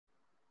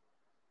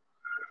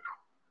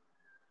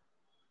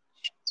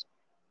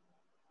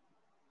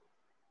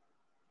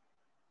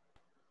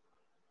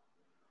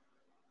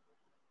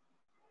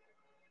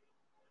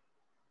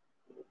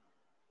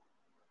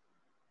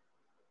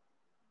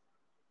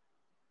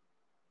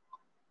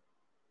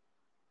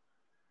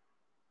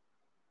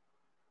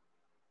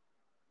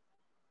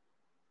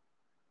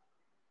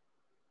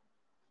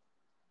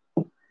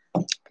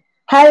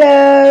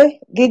Hello,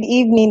 good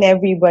evening,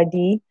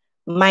 everybody.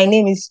 My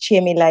name is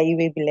Chiemila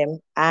Iwebilem,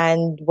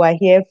 and we're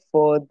here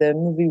for the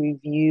movie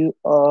review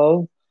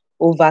of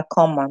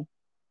Overcomer.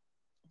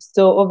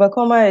 So,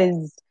 Overcomer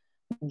is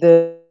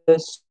the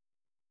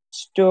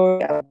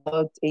story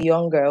about a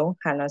young girl,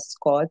 Hannah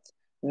Scott,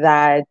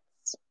 that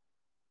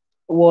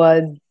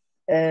was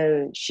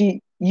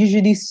she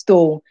usually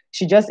stole.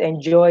 She just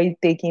enjoyed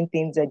taking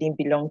things that didn't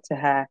belong to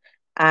her.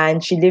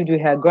 And she lived with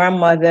her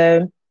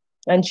grandmother.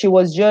 And she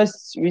was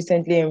just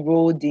recently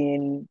enrolled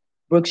in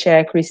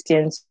Brookshire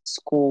Christian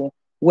School,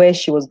 where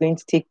she was going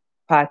to take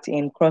part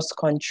in cross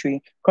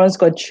country. Cross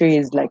country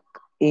is like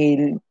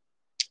a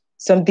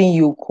something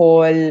you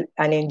call an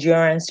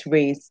endurance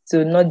race.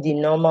 So not the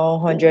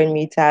normal 100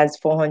 meters,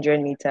 400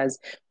 meters,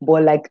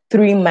 but like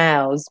 3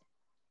 miles.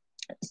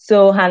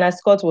 So Hannah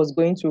Scott was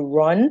going to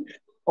run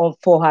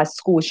for her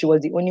school. She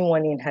was the only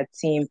one in her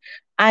team.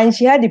 And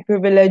she had the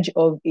privilege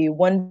of a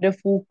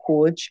wonderful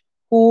coach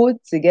who,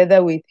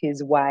 together with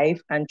his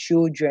wife and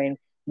children,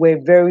 were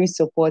very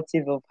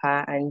supportive of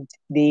her, and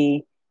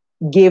they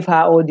gave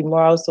her all the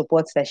moral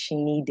support that she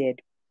needed.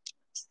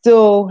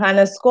 So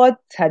Hannah Scott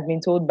had been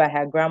told by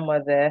her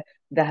grandmother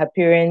that her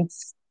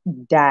parents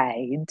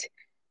died,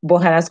 but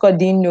Hannah Scott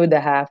didn't know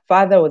that her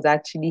father was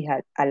actually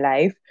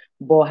alive,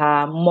 but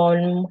her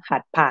mom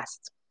had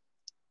passed.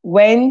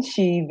 When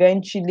she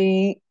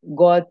eventually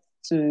got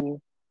to,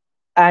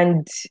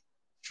 and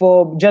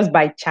for just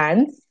by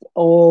chance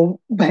or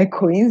by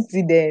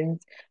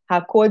coincidence,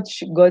 her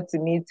coach got to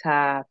meet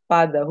her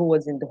father who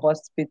was in the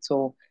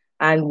hospital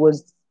and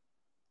was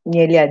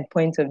nearly at the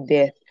point of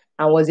death,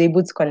 and was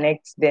able to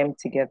connect them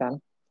together.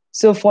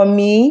 So for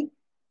me,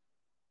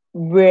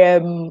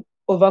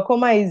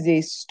 Overcomer is a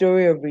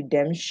story of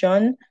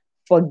redemption,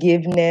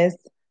 forgiveness,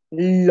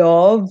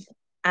 love,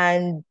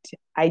 and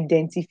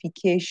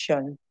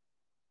identification.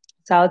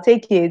 So I'll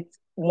take it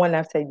one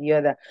after the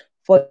other.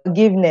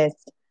 Forgiveness.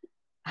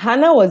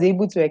 Hannah was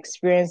able to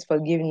experience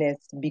forgiveness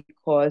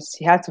because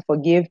she had to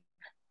forgive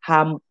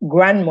her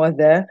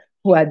grandmother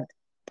who had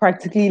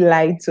practically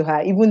lied to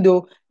her, even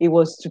though it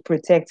was to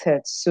protect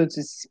her, so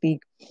to speak.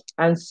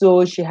 And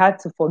so she had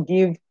to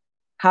forgive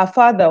her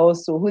father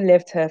also, who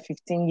left her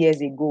 15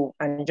 years ago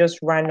and just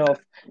ran off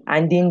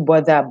and didn't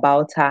bother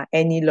about her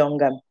any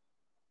longer.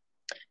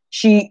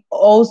 She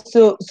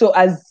also, so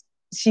as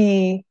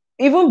she,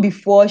 even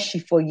before she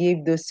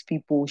forgave those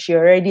people, she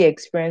already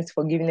experienced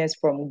forgiveness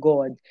from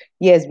God.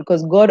 Yes,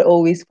 because God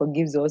always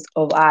forgives us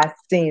of our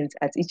sins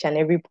at each and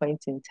every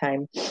point in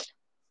time.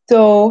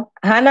 So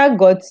Hannah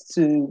got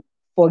to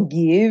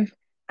forgive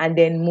and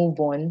then move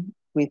on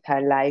with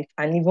her life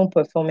and even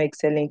perform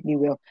excellently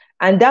well.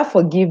 And that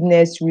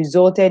forgiveness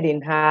resulted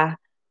in her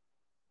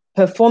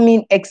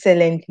performing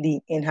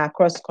excellently in her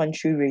cross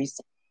country race.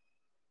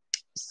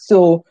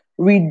 So,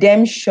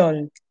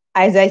 redemption,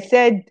 as I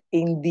said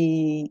in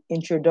the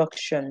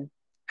introduction,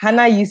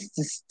 Hannah used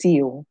to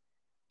steal.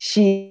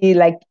 She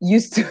like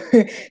used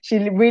to,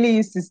 she really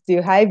used to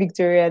steal. Hi,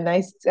 Victoria.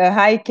 Nice.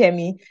 Hi,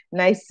 Kemi.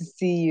 Nice to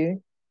see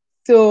you.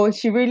 So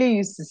she really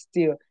used to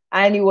steal,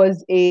 and it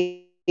was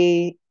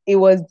a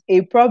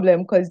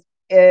problem because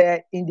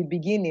in the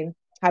beginning,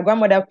 her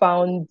grandmother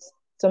found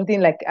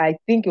something like, I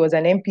think it was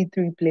an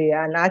MP3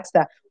 player, and asked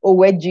her, "Oh,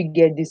 where'd you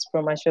get this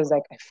from?" And she was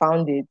like, "I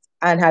found it."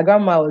 And her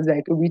grandma was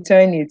like,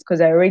 "Return it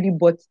because I already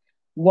bought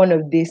one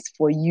of this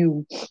for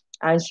you."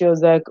 And she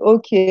was like,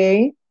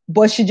 "Okay."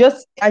 But she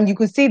just, and you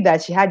could see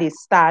that she had a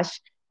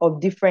stash of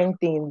different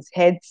things,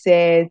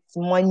 headsets,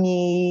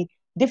 money,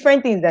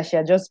 different things that she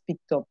had just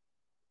picked up.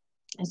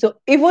 So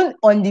even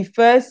on the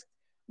first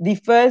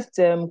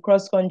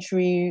cross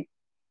country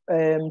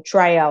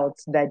tryout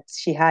that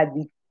she had,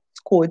 the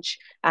coach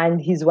and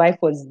his wife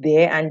was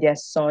there and their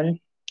son.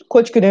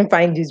 Coach couldn't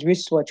find his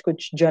wristwatch.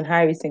 Coach John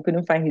Harrison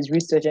couldn't find his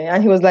wristwatch,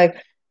 and he was like,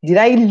 "Did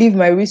I leave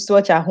my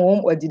wristwatch at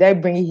home or did I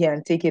bring it here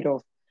and take it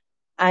off?"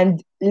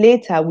 And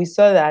later we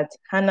saw that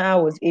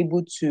Hannah was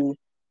able to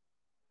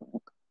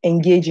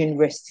engage in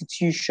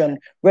restitution.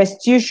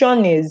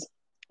 Restitution is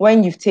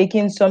when you've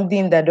taken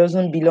something that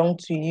doesn't belong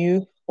to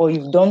you, or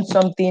you've done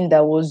something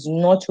that was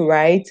not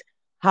right,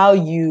 how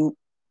you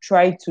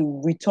try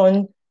to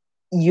return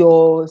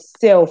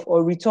yourself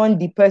or return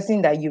the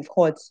person that you've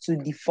hurt to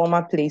the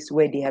former place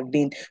where they have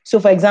been. So,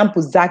 for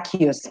example,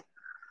 Zacchaeus.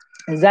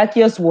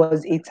 Zacchaeus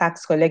was a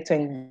tax collector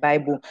in the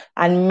Bible,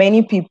 and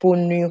many people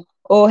knew.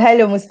 Oh,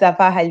 hello,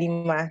 Mustafa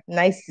Halima.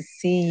 Nice to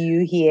see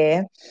you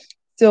here.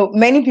 So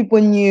many people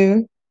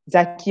knew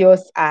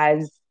Zacchaeus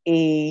as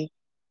a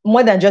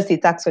more than just a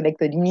tax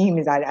collector. They knew him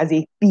as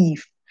a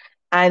thief.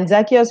 And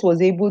Zacchaeus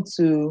was able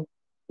to,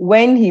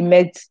 when he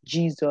met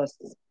Jesus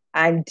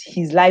and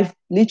his life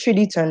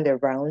literally turned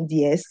around,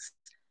 yes,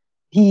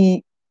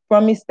 he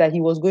promised that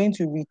he was going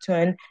to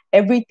return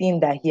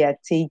everything that he had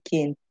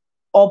taken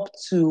up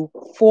to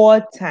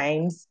 4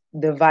 times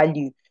the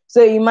value.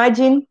 So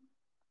imagine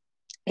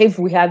if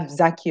we have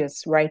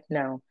Zacchaeus right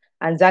now,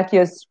 and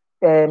Zacchaeus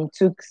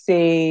took,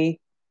 say,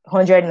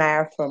 100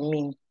 naira from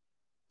me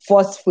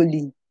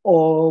forcefully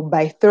or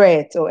by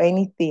threat or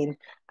anything,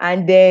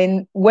 And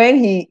then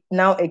when he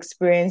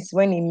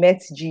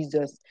met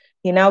Jesus,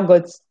 he now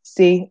got to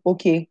say,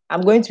 okay,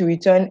 I'm going to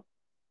return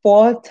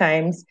 4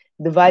 times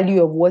the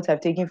value of what I've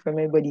taken from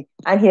everybody.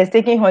 And he has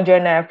taken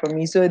 100 naira from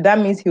me. So that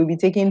means he'll be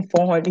taking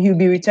 400, he'll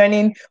be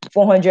returning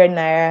 400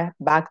 naira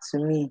back to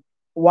me.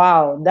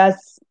 Wow, that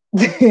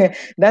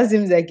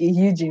seems like a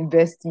huge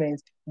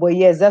investment. But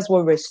yes, that's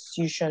what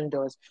restitution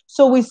does.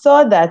 So we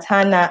saw that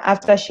Hannah,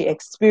 after she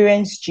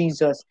experienced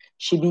Jesus,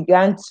 she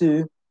began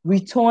to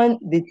return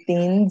the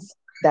things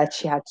that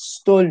she had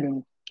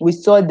stolen. We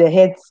saw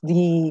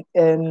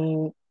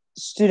the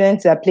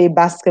student that played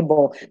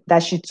basketball,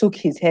 that she took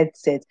his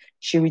headset,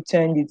 she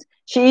returned it.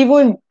 She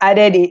even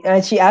added it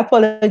and she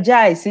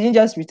apologized. She didn't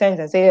just return it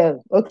and say,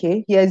 oh,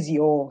 okay, here's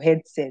your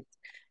headset.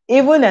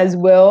 Even as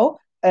well,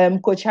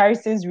 Coach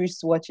Harrison's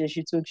wristwatch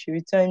she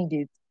returned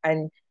it.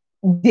 And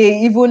they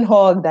even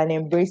hugged and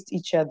embraced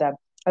each other,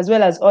 as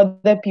well as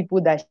other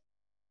people that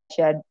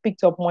she had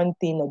picked up one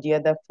thing or the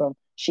other from.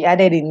 She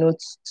added a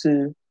note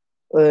to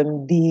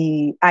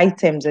the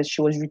items as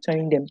she was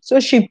returning them. So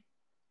she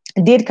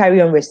did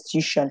carry on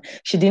restitution.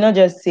 She did not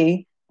just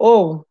say,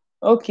 "Oh,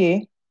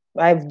 okay,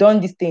 I've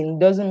done this thing.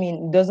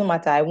 It doesn't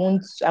matter. I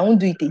won't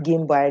do it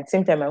again, but at the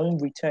same time, I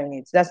won't return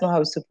it." That's not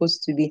how it's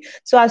supposed to be.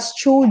 So as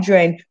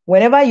children,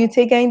 whenever you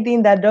take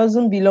anything that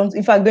doesn't belong,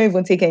 in fact, don't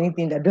even take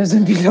anything that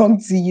doesn't belong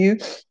to you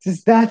to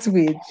start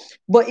with.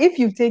 But if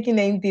you've taken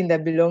anything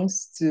that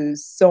belongs to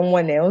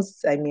someone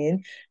else, I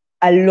mean,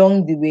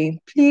 along the way,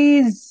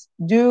 please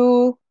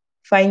do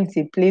find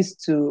a place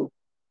to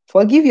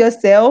forgive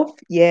yourself,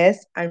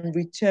 yes, and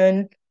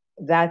return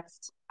that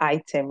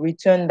item,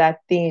 return that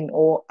thing,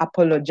 or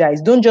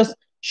apologize. Don't just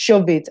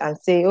shove it and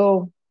say,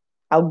 oh,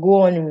 I'll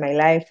go on in my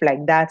life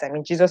like that. I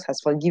mean, Jesus has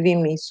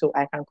forgiven me, so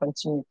I can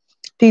continue.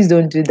 Please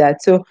don't do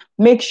that. So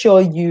make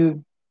sure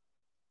you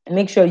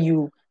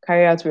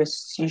carry out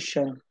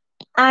restitution.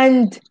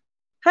 And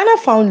Hannah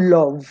found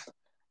love.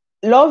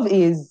 Love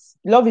is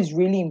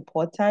really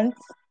important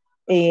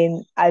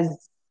in as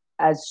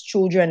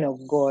children of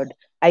God.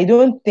 I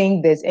don't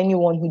think there's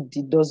anyone who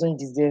doesn't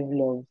deserve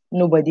love.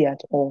 Nobody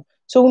at all.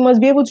 So we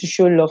must be able to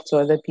show love to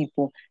other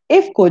people.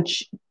 If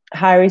Coach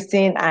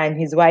Harrison and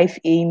his wife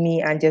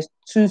Amy and their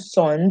 2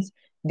 sons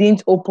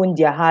didn't open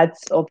their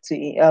hearts up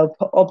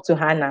to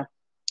Hannah,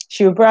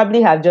 she would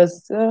probably have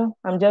just,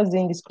 I'm just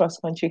doing this cross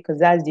country because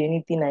that's the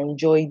only thing I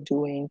enjoy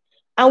doing.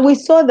 And we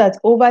saw that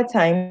over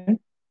time,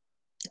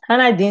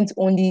 Hannah didn't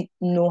only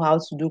know how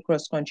to do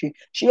cross country,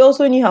 she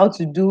also knew how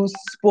to do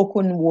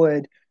spoken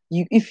word.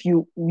 If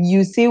you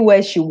see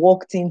where she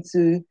walked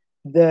into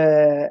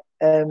the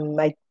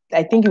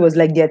I think it was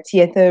like their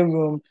theater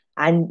room,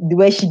 and the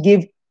way she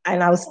gave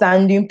an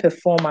outstanding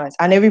performance,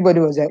 and everybody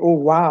was like, oh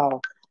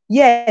wow.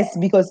 Yes,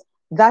 because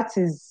that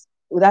is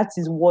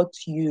what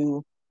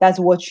you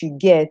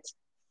get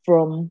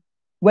from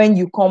when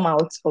you come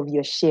out of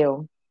your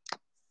shell.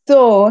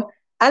 So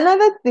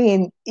another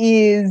thing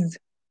is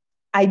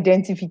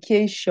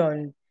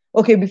identification.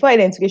 Okay, before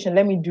identification,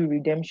 let me do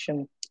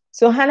redemption.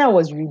 So Hannah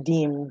was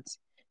redeemed.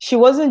 She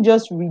wasn't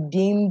just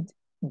redeemed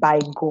by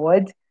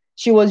God,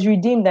 she was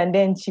redeemed and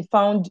then she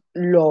found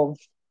love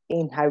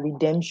in her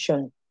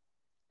redemption.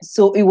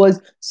 So it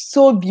was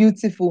so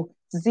beautiful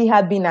to see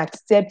her being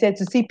accepted,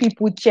 to see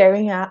people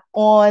cheering her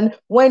on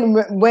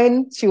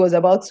when she was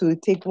about to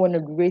take one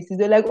of the races.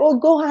 They're like, "Oh,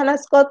 go Hannah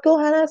Scott, go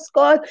Hannah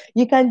Scott,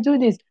 you can do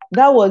this."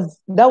 That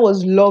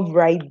was love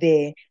right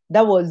there.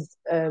 That was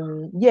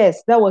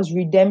yes, that was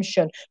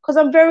redemption. Because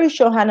I'm very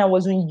sure Hannah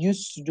wasn't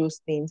used to those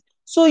things.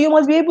 So you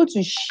must be able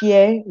to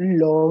share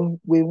love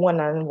with one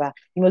another.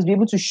 You must be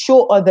able to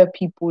show other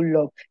people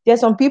love. There are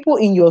some people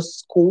in your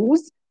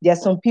schools, there are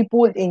some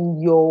people in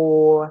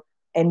your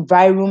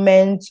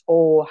environment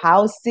or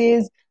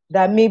houses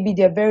that maybe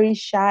they're very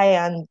shy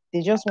and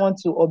they just want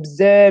to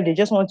observe, they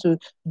just want to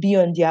be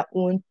on their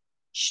own.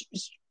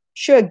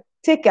 Sure,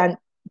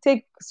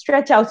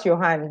 stretch out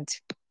your hand.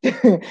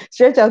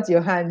 Stretch out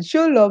your hand,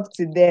 show love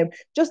to them,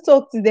 just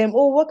talk to them.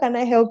 Oh, what can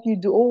I help you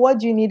do? Oh, what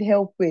do you need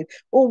help with?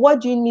 Oh,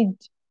 what do you need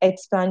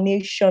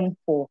explanation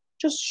for?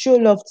 Just show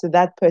love to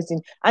that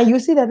person, and you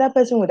see that that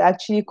person would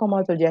actually come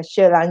out of their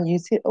shell, and you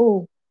say,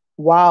 oh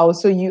wow,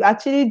 so you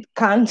actually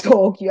can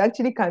talk, you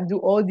actually can do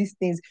all these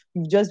things,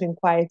 you've just been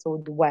quiet all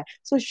the while.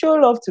 So show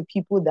love to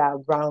people that are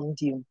around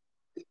you.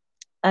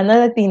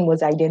 Another thing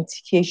was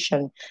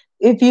identification.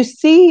 If you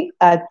see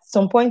at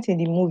some point in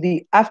the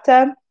movie,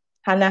 after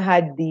Hannah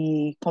had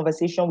the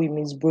conversation with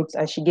Miss Brooks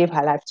and she gave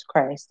her life to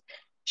Christ,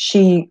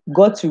 she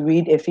got to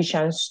read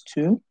Ephesians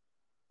 2.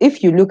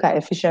 If you look at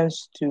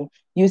Ephesians 2,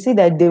 you see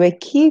that there were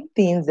key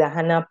things that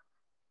Hannah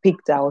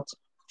picked out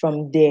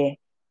from there.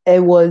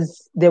 There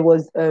was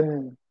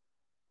I'm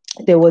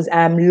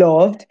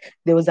loved,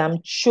 there was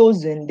I'm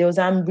chosen, there was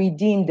I'm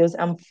redeemed, there was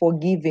I'm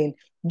forgiven.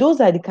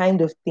 Those are the kind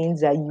of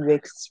things that you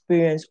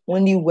experience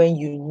only when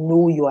you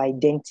know your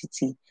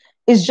identity.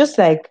 It's just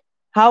like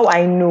how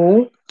I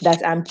know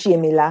that I'm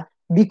Chiemela,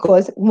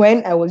 because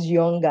when I was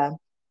younger,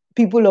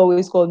 people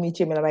always called me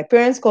Chemela. My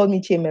parents called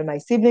me Chemela. My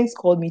siblings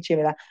called me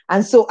Chemela.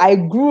 And so I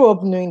grew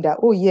up knowing that,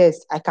 oh,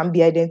 yes, I can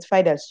be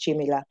identified as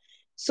Chemela.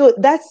 So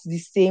that's the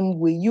same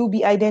way. You'll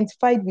be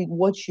identified with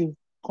what you've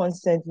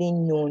constantly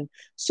known.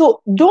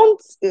 So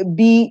don't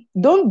be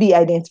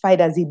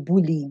identified as a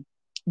bully.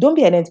 Don't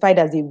be identified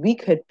as a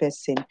weak-headed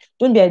person.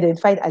 Don't be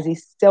identified as a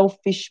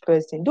selfish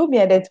person. Don't be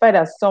identified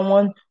as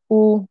someone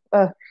who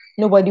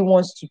nobody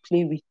wants to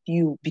play with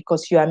you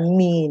because you are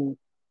mean.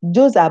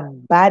 Those are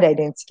bad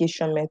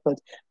identification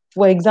methods.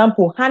 For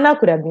example, Hannah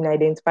could have been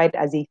identified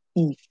as a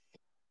thief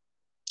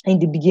in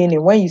the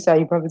beginning. When you saw,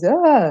 you probably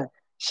said,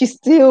 she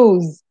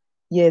steals.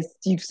 Yes,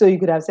 so you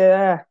could have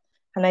said,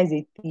 Hannah is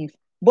a thief.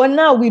 But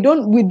now we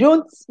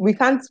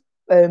can't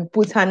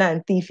put Hannah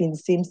and thief in the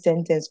same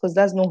sentence because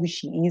that's not who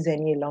she is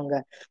any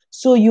longer.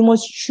 So you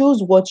must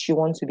choose what you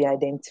want to be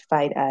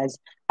identified as.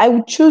 I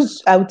would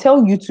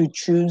tell you to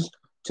choose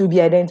to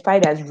be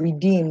identified as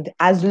redeemed,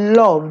 as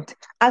loved,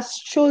 as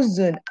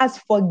chosen, as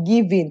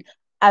forgiving,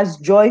 as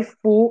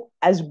joyful,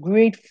 as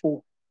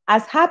grateful,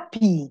 as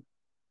happy.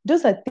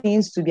 Those are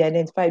things to be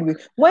identified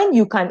with. When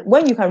you can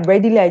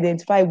readily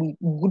identify with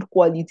good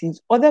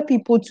qualities, other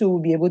people too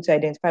will be able to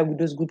identify with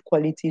those good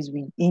qualities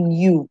in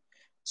you.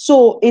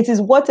 So it is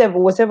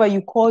whatever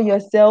you call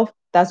yourself,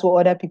 that's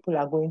what other people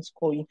are going to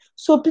call you.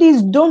 So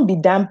please don't be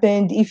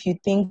dampened if you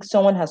think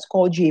someone has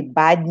called you a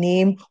bad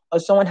name, or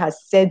someone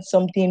has said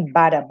something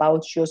bad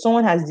about you, or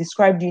someone has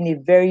described you in a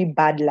very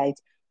bad light.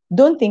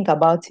 Don't think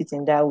about it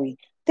in that way.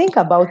 Think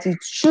about it.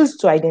 Choose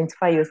to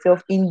identify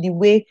yourself in the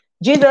way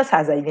Jesus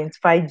has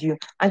identified you,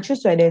 and choose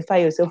to identify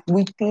yourself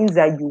with things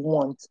that you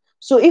want.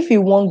 So if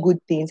you want good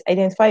things,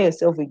 identify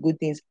yourself with good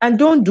things and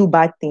don't do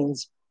bad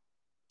things.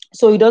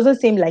 So it doesn't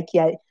seem like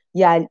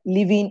you're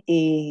living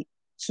a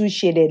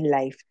two-shaded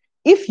life.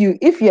 If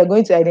you're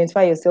going to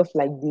identify yourself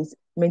like this,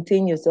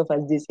 maintain yourself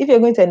as this. If you're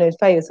going to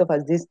identify yourself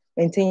as this,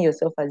 maintain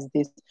yourself as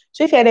this.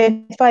 So if you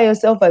identify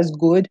yourself as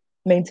good,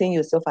 maintain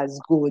yourself as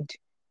good.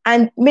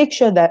 And make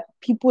sure that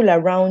people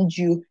around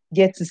you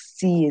get to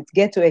see it,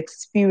 get to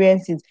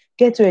experience it,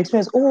 get to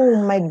experience,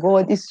 oh my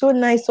God, it's so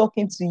nice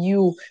talking to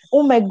you.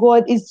 Oh my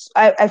God,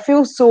 I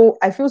feel so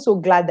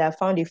glad that I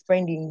found a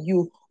friend in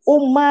you.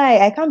 Oh my,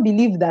 I can't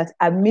believe that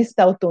I missed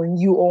out on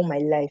you all my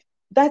life.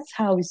 That's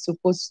how it's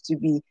supposed to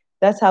be.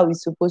 That's how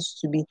it's supposed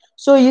to be.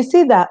 So you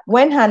see that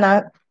when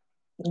Hannah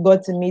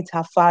got to meet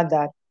her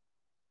father,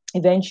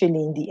 eventually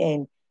in the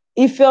end,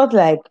 it felt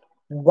like,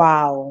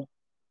 wow,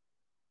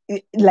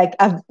 like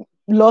I've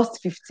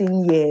lost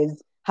 15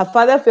 years. Her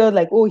father felt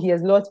like, oh, he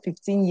has lost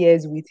 15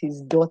 years with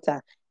his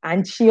daughter.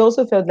 And she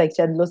also felt like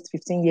she had lost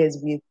 15 years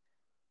with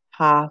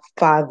her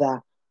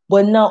father.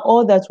 But now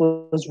all that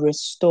was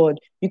restored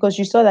because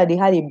you saw that they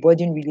had a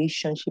budding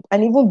relationship.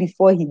 And even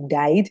before he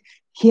died,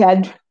 he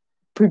had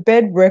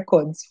prepared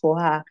records for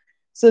her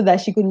so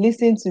that she could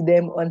listen to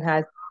them on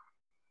her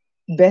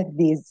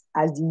birthdays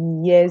as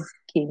the years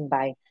came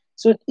by.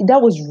 So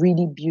that was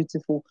really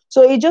beautiful.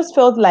 So it just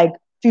felt like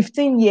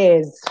 15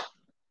 years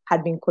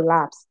had been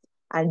collapsed.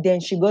 And then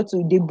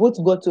they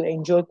both got to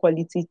enjoy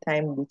quality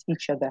time with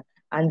each other.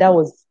 And that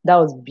was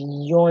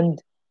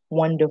beyond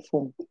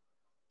wonderful.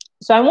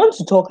 So I want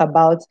to talk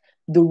about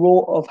the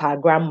role of her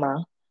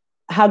grandma.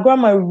 Her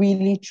grandma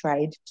really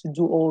tried to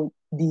do all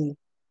the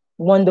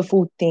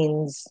wonderful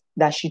things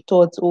that she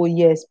thought, oh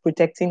yes,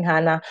 protecting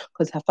Hannah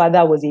because her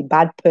father was a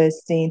bad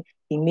person.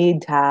 He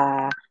led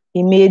her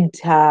mom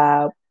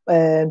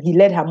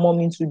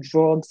into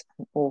drugs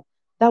and all.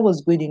 That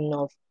was good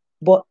enough.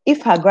 But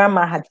if her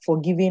grandma had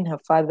forgiven her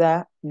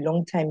father a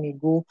long time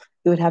ago,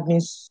 it would have been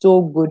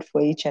so good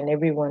for each and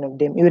every one of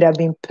them. It would have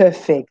been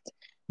perfect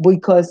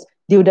because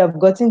they would have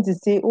gotten to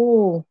say,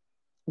 oh,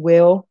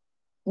 well,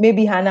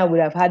 maybe Hannah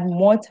would have had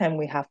more time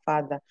with her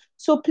father.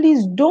 So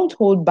please don't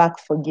hold back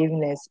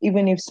forgiveness,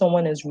 even if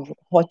someone has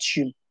hurt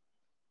you.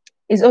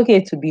 It's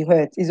okay to be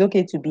hurt. It's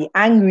okay to be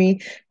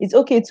angry. It's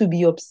okay to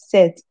be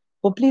upset.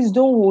 But please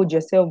don't hold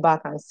yourself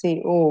back and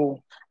say, oh,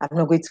 I'm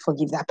not going to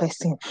forgive that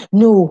person.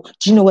 No,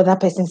 do you know what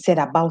that person said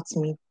about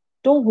me?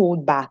 Don't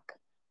hold back.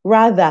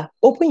 Rather,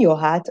 open your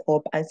heart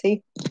up and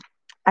say,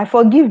 I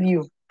forgive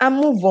you and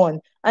move on.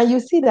 And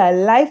you see that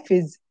life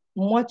is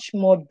much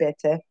more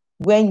better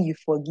when you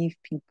forgive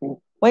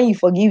people. When you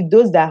forgive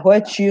those that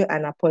hurt you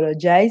and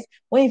apologize.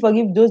 When you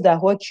forgive those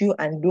that hurt you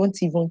and don't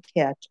even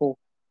care at all.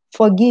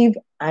 Forgive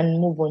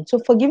and move on. So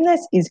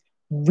forgiveness is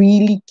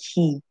really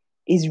key.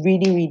 Is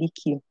really, really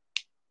key.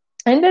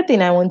 Another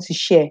thing I want to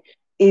share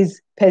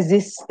is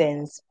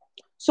persistence.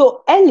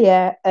 So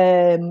earlier,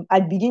 at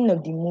the beginning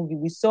of the movie,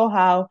 we saw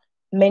how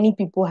many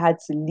people had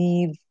to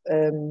leave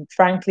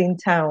Franklin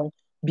Town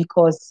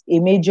because a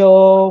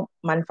major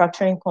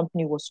manufacturing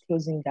company was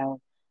closing down.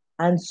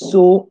 And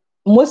so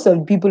most of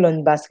the people on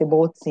the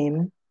basketball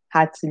team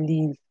had to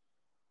leave.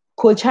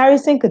 Coach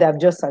Harrison could have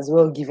just as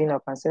well given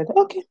up and said,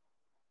 okay,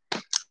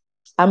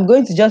 I'm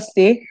going to just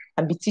stay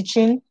and be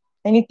teaching.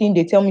 Anything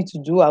they tell me to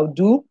do, I'll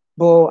do,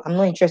 but I'm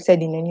not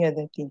interested in any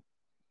other thing.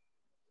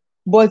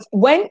 But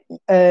when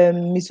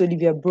Miss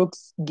Olivia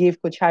Brooks gave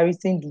Coach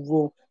Harrison the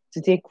role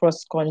to take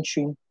cross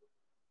country,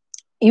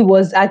 it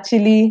was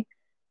actually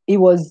it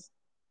was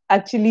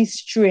actually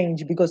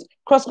strange because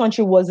cross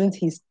country wasn't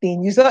his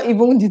thing. You saw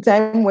even the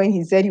time when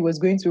he said he was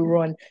going to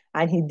run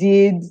and he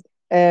did. He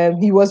said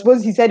he was going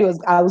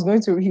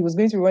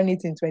to run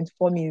it in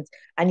 24 minutes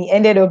and he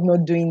ended up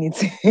not doing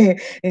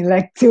it in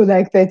like till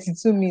like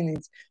 32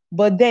 minutes.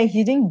 But then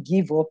he didn't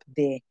give up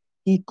there.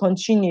 He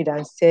continued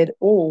and said,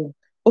 "Oh,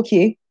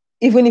 okay,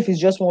 even if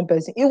it's just one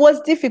person." It was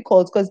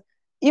difficult because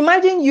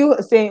imagine you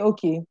saying,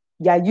 "Okay,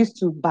 yeah, used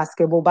to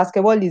basketball.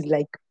 Basketball is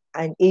like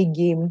an A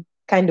game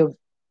kind of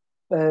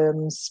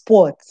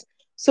sport.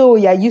 So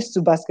you're used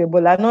to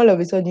basketball, and all of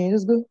a sudden you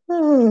just go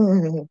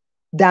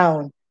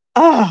down.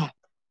 Ah,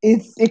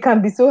 it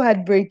can be so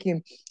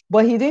heartbreaking.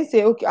 But he didn't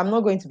say, okay, I'm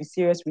not going to be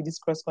serious with this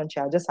cross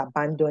country. I'll just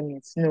abandon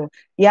it. No,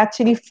 he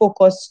actually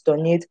focused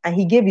on it and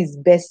he gave his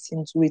best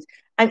into it.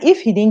 And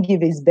if he didn't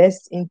give his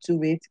best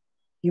into it,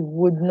 he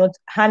would not,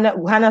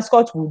 Hannah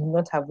Scott would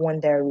not have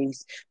won that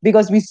race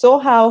because we saw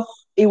how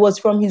it was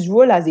from his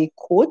role as a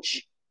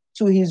coach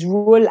to his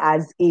role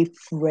as a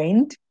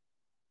friend,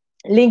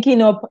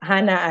 linking up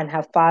Hannah and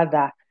her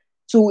father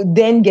to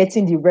then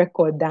getting the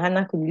record that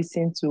Hannah could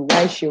listen to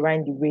while she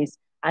ran the race.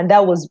 And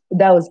that was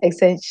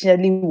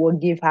essentially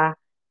what gave her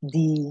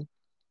the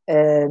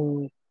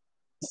um,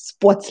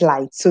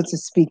 spotlight, so to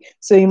speak.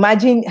 So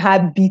imagine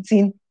her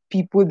beating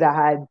people that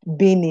had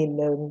been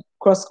in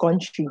cross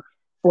country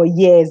for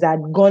years, had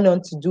gone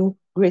on to do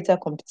greater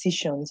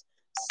competitions.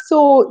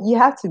 So you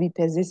have to be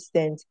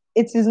persistent.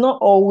 It's not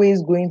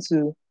always going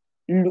to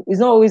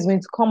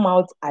come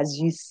out as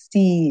you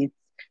see it.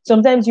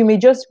 Sometimes you may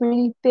just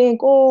really think,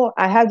 oh,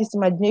 I have this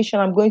imagination,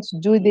 I'm going to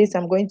do this,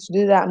 I'm going to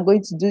do that, I'm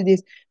going to do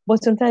this.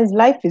 But sometimes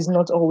life is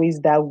not always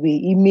that way.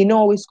 It may not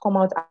always come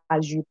out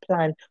as you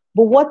plan.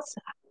 But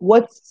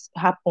what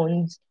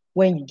happens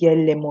when you get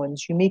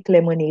lemons? You make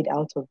lemonade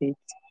out of it.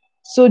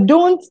 So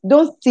don't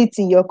sit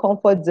in your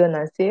comfort zone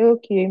and say,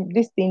 okay,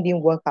 this thing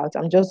didn't work out.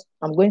 I'm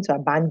going to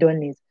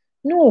abandon it.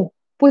 No,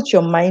 put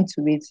your mind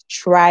to it.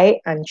 Try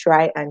and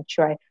try and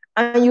try.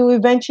 And you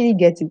eventually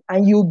get it.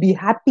 And you'll be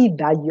happy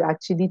that you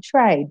actually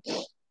tried.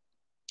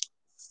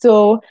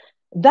 So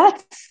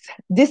that's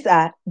these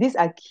are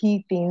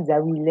key things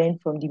that we learn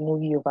from the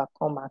movie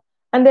Overcomer.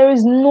 And there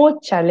is no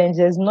challenge,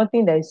 there's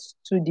nothing that is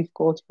too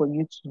difficult for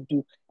you to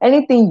do.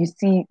 Anything you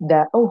see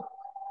that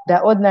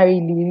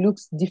ordinarily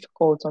looks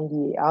difficult on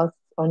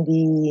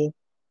the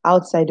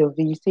outside of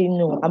it, you say,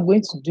 no, I'm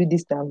going to do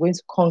this, I'm going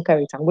to conquer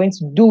it, I'm going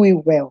to do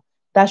it well.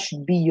 That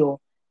should be your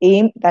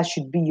aim, that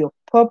should be your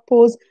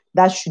purpose,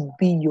 that should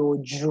be your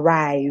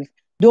drive.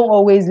 Don't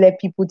always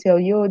let people tell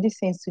you, oh, this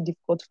thing's too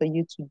difficult for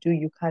you to do.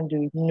 You can't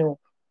do it. No,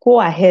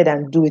 go ahead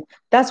and do it.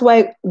 That's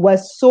why we're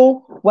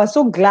so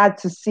glad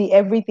to see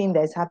everything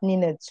that's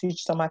happening at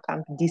Switch Summer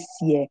Camp this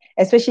year,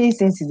 especially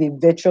since it's a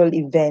virtual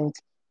event.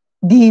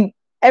 The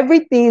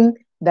Everything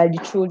that the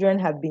children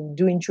have been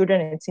doing,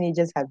 children and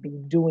teenagers have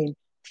been doing,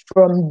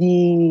 from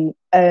the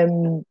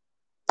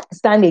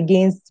stand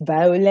against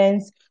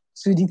violence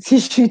to the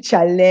tissue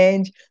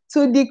challenge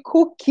to the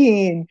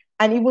cooking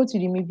and even to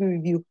the movie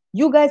review.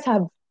 You guys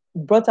have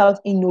brought out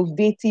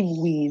innovative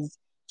ways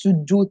to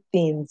do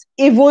things,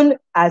 even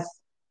as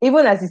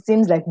it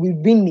seems like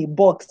we've been in a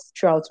box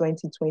throughout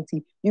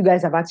 2020. You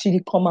guys have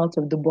actually come out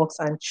of the box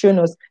and shown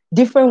us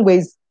different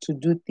ways to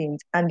do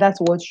things, and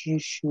that's what you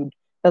should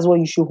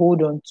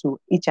hold on to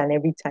each and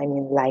every time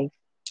in life.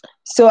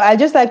 So I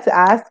just like to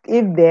ask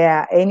if there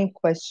are any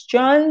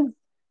questions.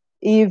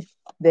 If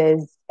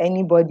there's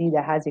anybody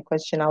that has a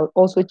question, I'll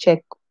also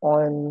check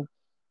on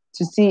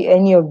to see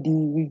any of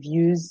the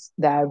reviews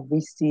that I've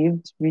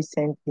received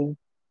recently.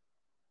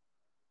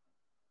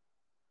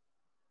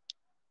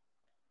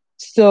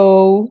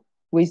 So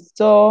we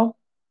saw,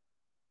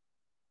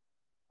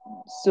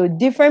 so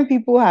different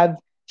people have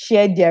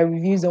shared their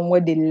reviews on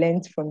what they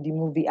learned from the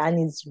movie, and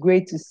it's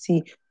great to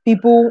see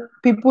people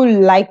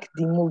like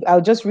the movie.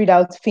 I'll just read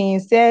out. Finn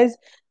says,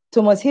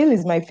 Thomas Hill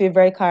is my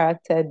favorite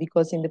character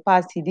because in the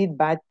past he did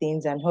bad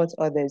things and hurt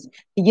others.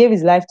 He gave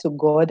his life to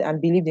God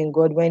and believed in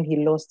God when he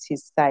lost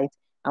his sight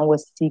and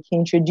was sick. He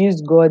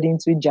introduced God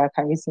into Jack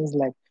Harrison's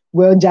life.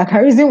 Well, Jack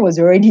Harrison was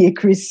already a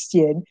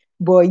Christian,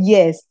 but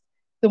yes,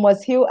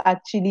 Thomas Hill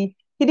actually,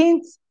 he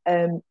didn't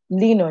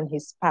lean on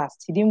his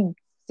past. He didn't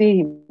say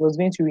he was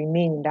going to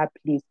remain in that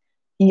place.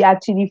 He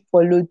actually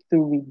followed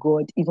through with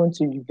God even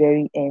to the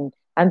very end.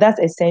 And that's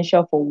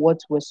essential for what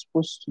we're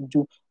supposed to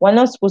do. We're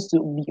not supposed to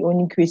be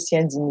only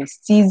Christians in a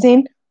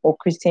season or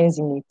Christians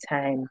in a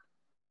time.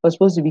 We're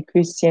supposed to be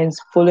Christians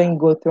following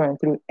God through and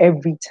through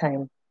every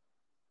time.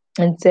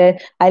 And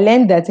said, I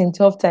learned that in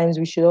tough times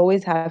we should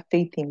always have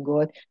faith in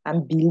God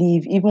and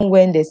believe, even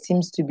when there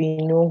seems to be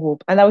no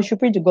hope. And that we should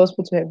preach the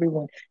gospel to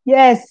everyone.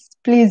 Yes,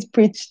 please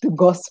preach the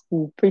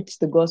gospel. Preach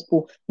the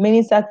gospel.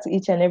 Minister to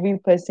each and every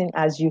person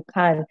as you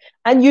can.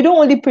 And you don't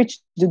only preach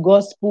the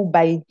gospel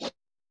by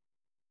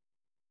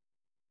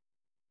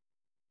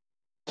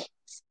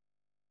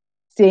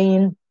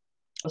saying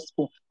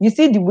gospel. You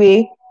see the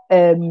way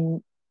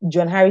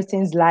John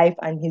Harrison's life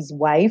and his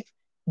wife,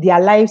 their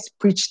lives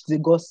preached the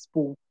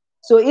gospel.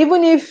 So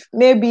even if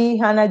maybe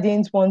Hannah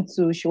didn't want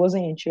to, she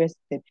wasn't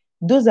interested,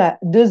 those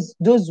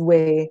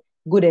were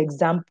good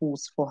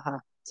examples for her.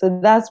 So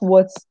that's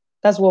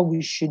what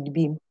we should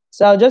be.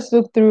 So I'll just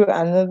look through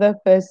another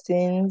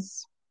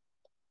person's.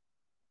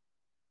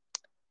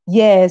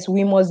 Yes,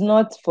 we must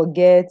not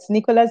forget.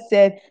 Nicholas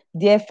said,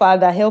 "Dear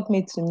Father, help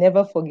me to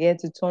never forget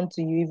to turn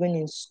to you even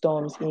in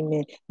storms."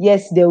 Amen.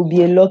 Yes, there will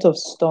be a lot of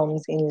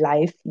storms in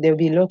life. There will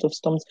be a lot of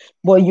storms,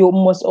 but you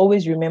must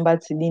always remember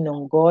to lean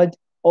on God,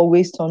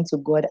 always turn to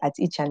God at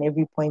each and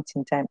every point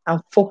in time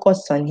and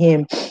focus on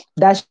Him.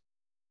 That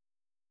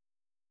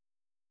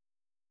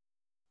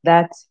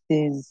that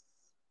is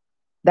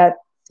that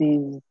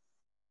is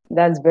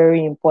that's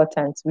very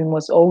important. We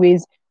must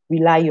always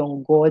rely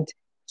on God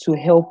to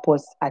help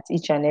us at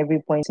each and every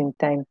point in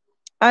time.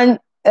 And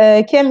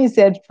Kemi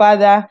said,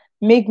 Father,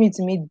 make me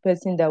to meet the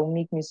person that will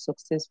make me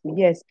successful.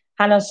 Yes,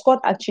 Hannah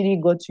Scott actually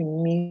got to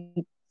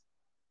meet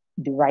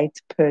the right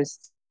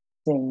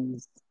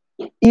persons.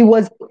 It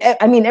was,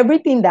 I mean,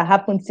 everything that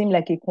happened seemed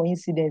like a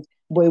coincidence,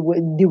 but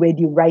they were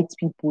the right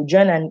people.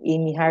 John and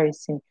Amy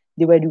Harrison,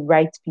 they were the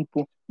right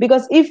people.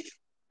 Because if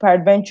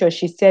peradventure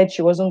she said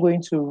she wasn't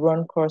going to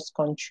run cross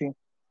country,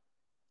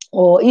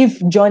 or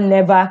if John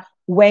never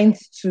went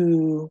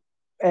to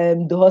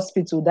the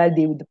hospital that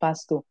day with the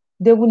pastor,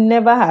 they would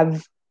never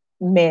have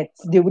met.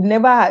 They would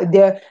never have,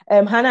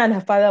 Hannah and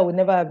her father would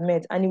never have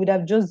met, and he would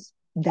have just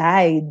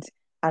died,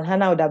 and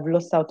Hannah would have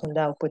lost out on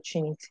that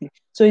opportunity.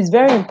 So it's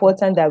very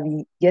important that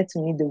we get to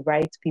meet the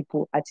right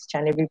people at each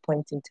and every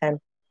point in time.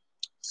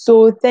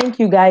 So thank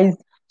you guys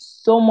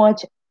so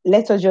much.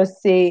 Let us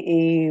just say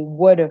a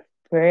word of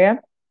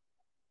prayer.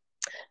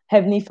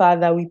 Heavenly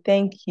Father, we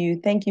thank you.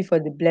 Thank you for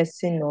the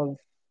blessing of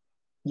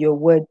your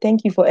word.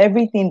 Thank you for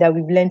everything that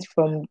we've learned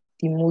from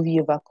the movie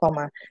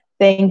Overcomer.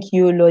 Thank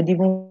you, Lord,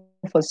 even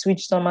for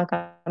Switch Summer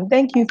Camp.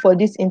 Thank you for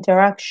this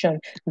interaction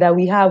that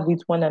we have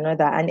with one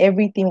another and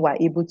everything we're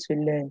able to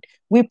learn.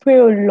 We pray,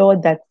 oh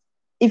Lord, that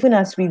even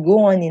as we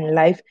go on in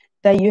life,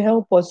 that you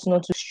help us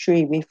not to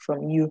stray away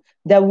from you,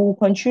 that we will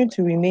continue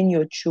to remain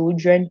your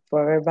children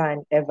forever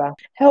and ever.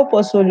 Help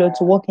us, oh Lord,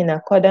 to walk in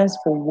accordance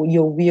for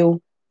your will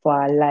for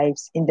our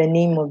lives. In the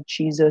name of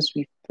Jesus,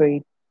 we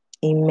pray.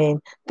 Amen.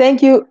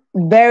 Thank you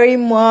very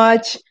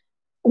much.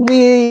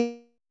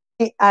 We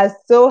are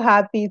so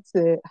happy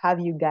to have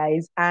you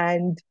guys,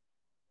 and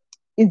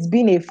it's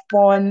been a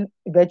fun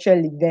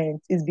virtual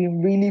event. It's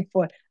been really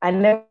fun. I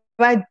never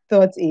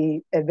thought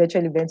a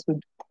virtual event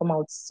would come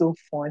out so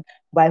fun,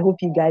 but I hope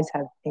you guys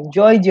have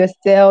enjoyed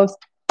yourselves,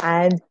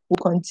 and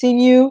we'll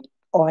continue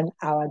on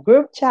our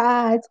group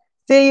chat.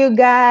 See you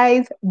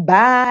guys.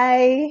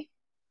 Bye.